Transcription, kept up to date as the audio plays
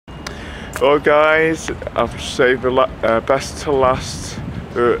Well guys, I've saved the best to last.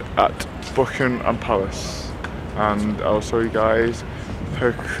 We're at Buckingham Palace, and I'll show you guys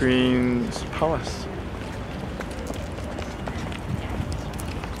her Queen's Palace.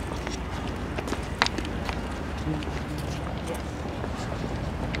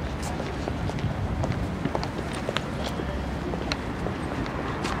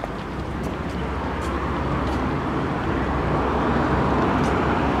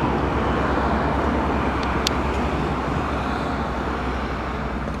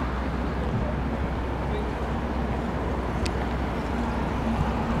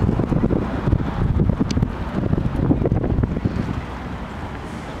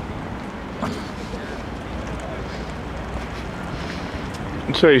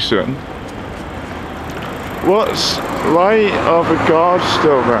 Jason, why are the guards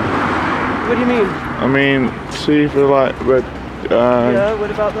still there? What do you mean? I mean, see if they're like, yeah,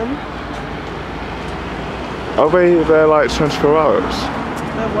 what about them? Are they there like 24 hours?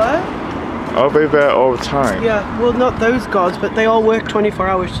 What? Are they there all the time? Yeah, well not those guards, but they all work 24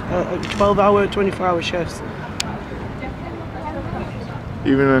 hours, 12-hour, 24-hour shifts.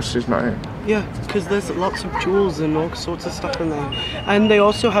 Even though she's not here? Yeah, because there's lots of jewels and all sorts of stuff in there. And they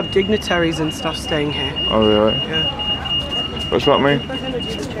also have dignitaries and stuff staying here. Oh really? Yeah. What's that mean? They're going to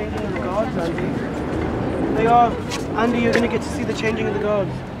do the changing of the guards, Andy. They are. Andy, you're going to get to see the changing of the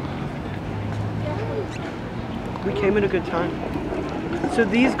guards. We came at a good time. So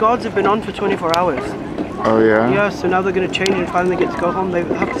these guards have been on for 24 hours. Oh yeah? Yeah, so now they're going to change and finally get to go home. They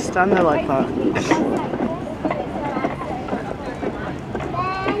have to stand there like that.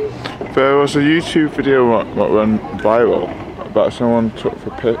 There was a YouTube video that went viral about someone took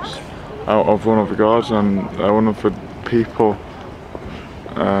the piss out of one of the guards, and one of the people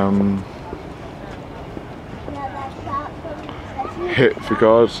hit the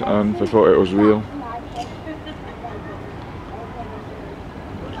guards and they thought it was real.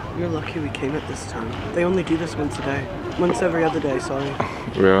 You're lucky we came at this time. They only do this once a day. Once every other day, sorry.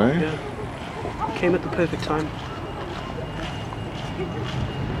 Really? Yeah. We came at the perfect time.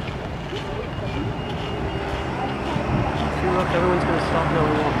 Look, everyone's going to stop now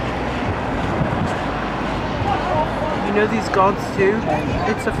and watch. You know these gods too?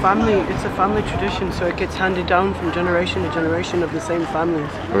 It's a family tradition, so it gets handed down from generation to generation of the same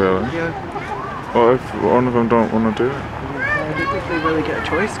families. Really? Yeah. What if one of them don't want to do it? I don't think they really get a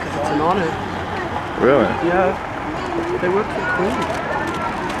choice because it's an honour. Really? Yeah. They work for the Queen.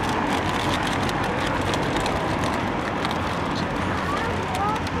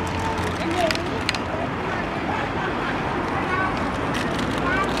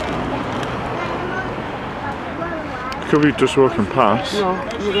 Could be just walking past. No,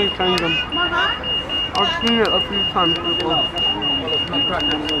 we're going to change them. I've seen it a few times before.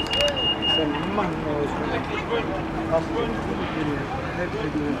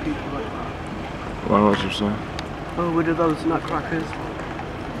 What was you say? Oh, what are those nutcrackers?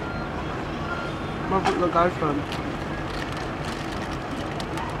 Where's the guy from?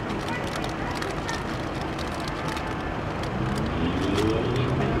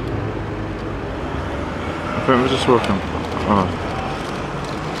 I think we're just walking. Oh.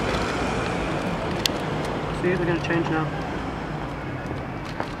 See, they're going to change now.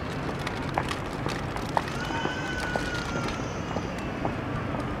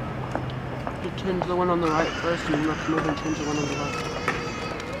 You change the one on the right first and then let's move and change the one on the left.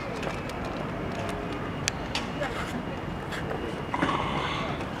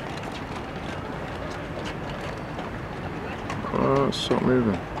 Oh, stop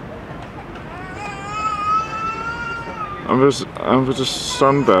moving. And we just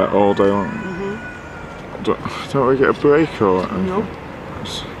stand there all day long. Don't we get a break or anything? Nope.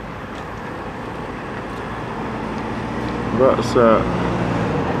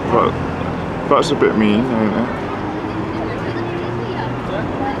 That's a bit mean, ain't it?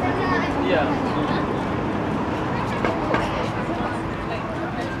 Yeah.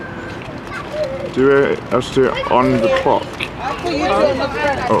 Do we have to do it on the clock?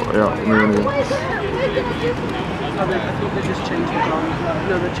 Oh yeah, moving again. I think they just changed it on.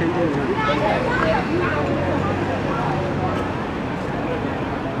 No, they're changing it.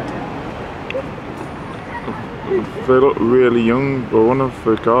 They look really young. Well, one of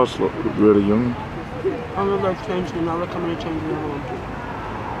the guards look really young. Oh no, they've changed it now. They're coming to change the other one.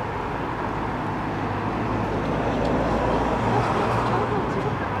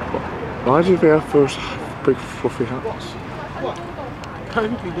 Why do they have those big fluffy hats?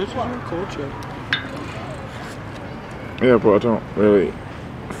 Andy, this is your culture. Yeah, but I don't really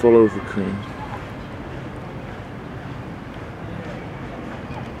follow the Queen.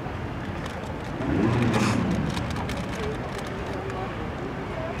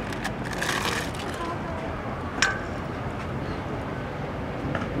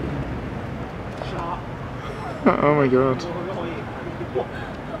 Oh my god.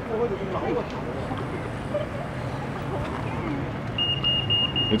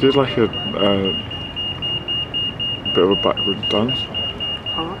 He did like a bit of a backward dance.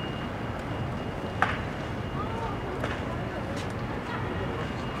 Huh?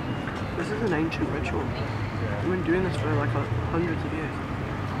 This is an ancient ritual. We've been doing this for like hundreds of years.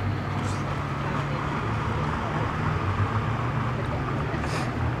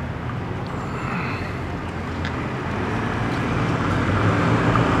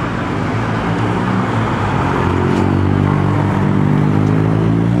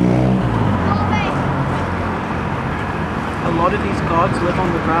 A lot of these gods live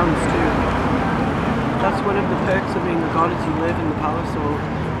on the grounds too. That's one of the perks of being a god, is you live in the palace or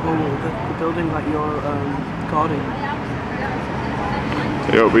the building that you're guarding.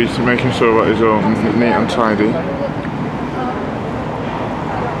 Yeah, but he's making sure that it's all neat and tidy.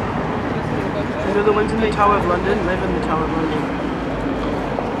 You know the ones in the Tower of London live in the Tower of London.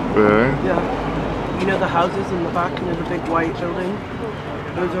 Really? Yeah. You know the houses in the back, you know the big white building?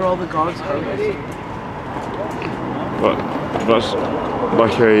 Those are all the gods' houses. But that's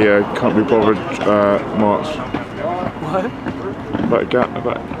like a can't be bothered march. What? That gap,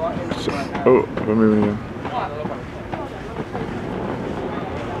 oh, we're moving again.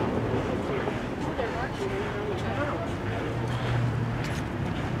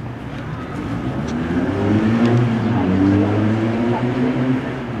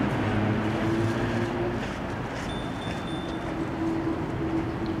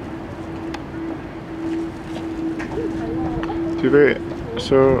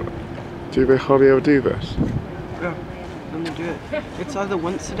 Do they hardly ever do this? Yeah, when they do it. It's either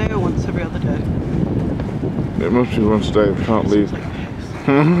once a day or once every other day. It must be once a day, we can't leave. Like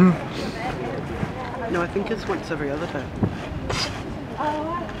no, I think it's once every other day.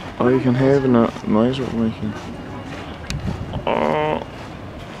 Oh, you can hear the noise we're making. Oh.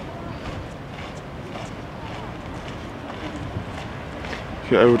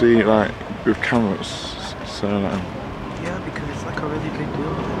 You OD like with cameras, so like. Yeah, because it's like a really big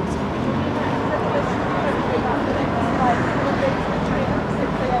deal.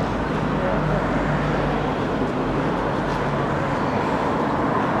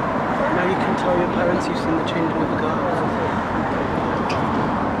 Now you can tell your parents you've seen the changing of the guards.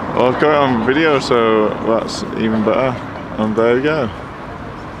 Well, I've got it on video, so that's even better. And there we go.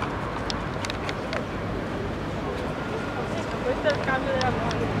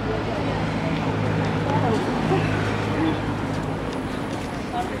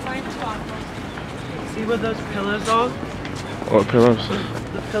 See where those pillars are? What pillars?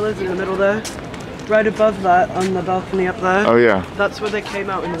 The pillars in the middle there. Right above that, on the balcony up there. Oh yeah. That's where they came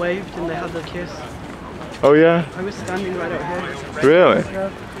out and waved and they had their kiss. Oh yeah? I was standing right out here. Really? Yeah.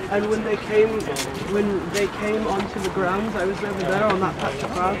 And when they came onto the grounds, I was over there on that patch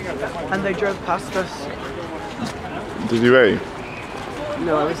of grass, and they drove past us. Did you wave?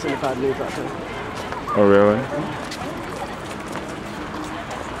 No, I was in a bad mood that day. Oh really?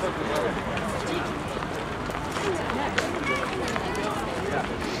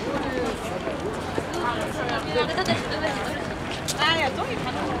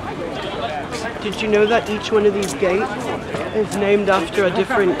 Did you know that each one of these gates is named after a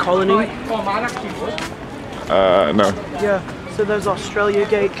different colony? No. Yeah, so there's Australia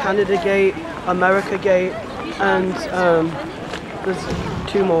Gate, Canada Gate, America Gate, and there's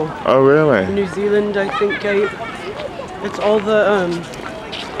two more. Oh really? New Zealand, I think, Gate. It's all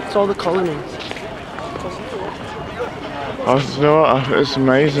the colonies. Oh, you know what? It's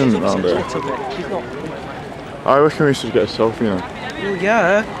amazing around here. I reckon we should get a selfie now. Well,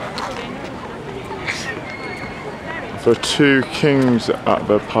 yeah. For two kings at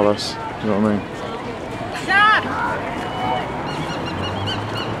the palace, you know what I mean? Stop!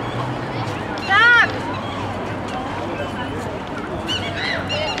 Stop!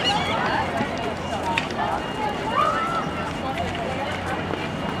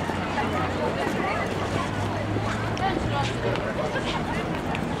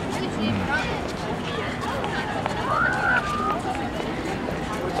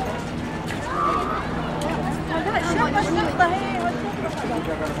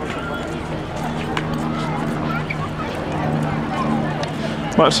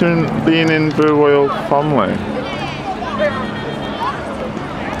 Imagine being in the royal family.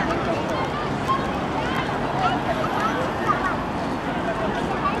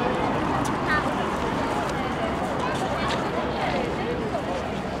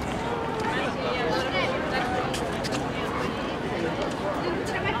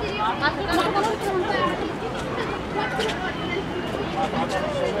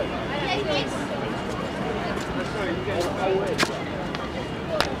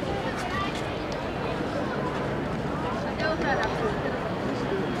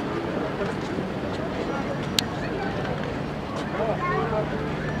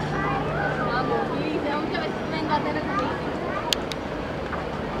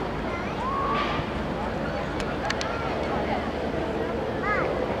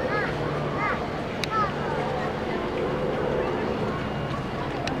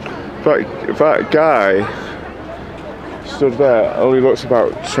 that guy stood there only looks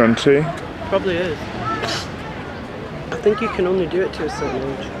about 20. Probably is. I think you can only do it to a certain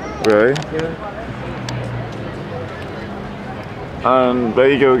age. Really? Yeah. And there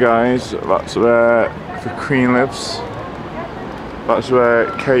you go, guys. That's where the Queen lives. That's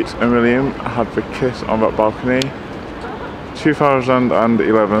where Kate and William had the kiss on that balcony.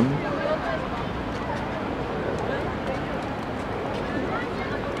 2011.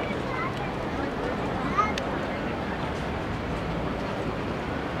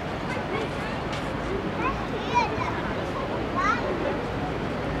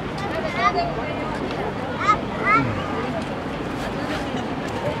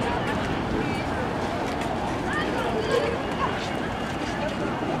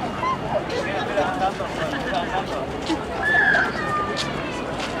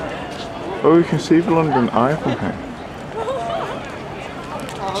 Oh, you can see the London Eye from here.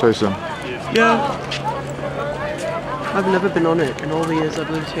 Say some. Yeah. I've never been on it in all the years I've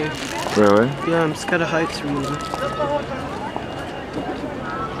lived here. Really? Yeah, I'm scared of heights really.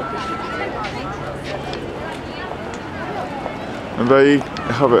 And there you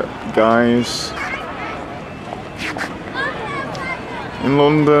have it, guys. In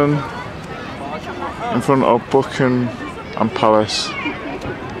London, in front of Buckingham Palace,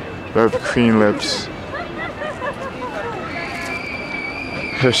 where the Queen lives.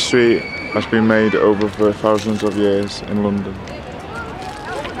 History has been made over the thousands of years in London.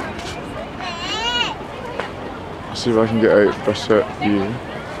 I'll see if I can get a better view.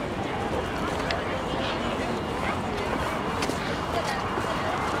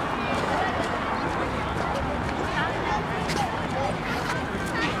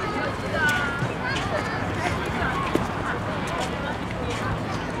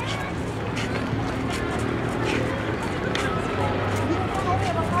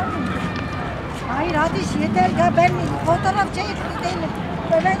 Hayır hadi yeter ya ben fotoğraf çekip gidelim.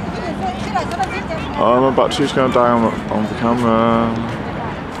 Ben biraz sonra Oh, my battery's going to die on the camera.